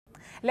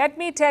Let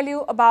me tell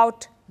you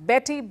about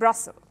Betty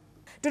Brussel.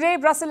 Today,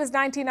 Brussel is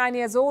 99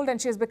 years old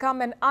and she has become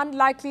an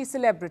unlikely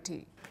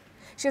celebrity.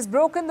 She has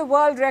broken the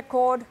world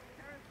record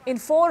in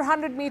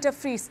 400-meter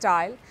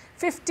freestyle,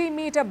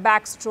 50-meter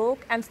backstroke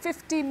and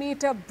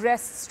 50-meter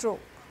breaststroke,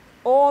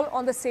 all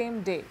on the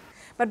same day.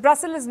 But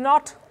Brussel is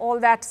not all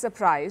that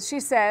surprised. She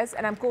says,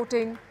 and I'm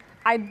quoting,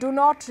 "I do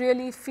not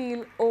really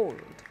feel old."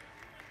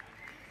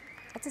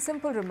 That's a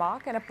simple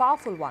remark and a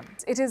powerful one.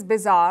 It is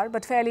bizarre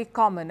but fairly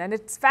common, and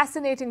it's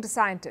fascinating to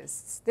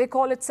scientists. They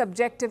call it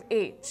subjective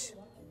age.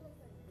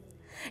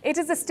 It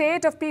is a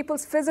state of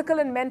people's physical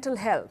and mental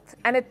health,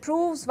 and it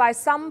proves why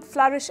some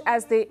flourish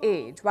as they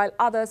age while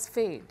others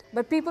fade.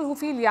 But people who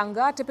feel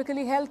younger are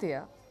typically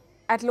healthier,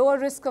 at lower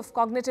risk of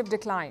cognitive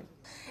decline.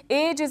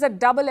 Age is a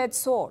double-edged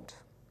sword.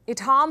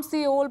 It harms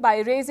the old by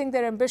erasing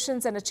their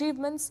ambitions and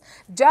achievements,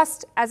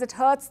 just as it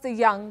hurts the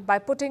young by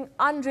putting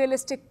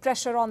unrealistic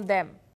pressure on them.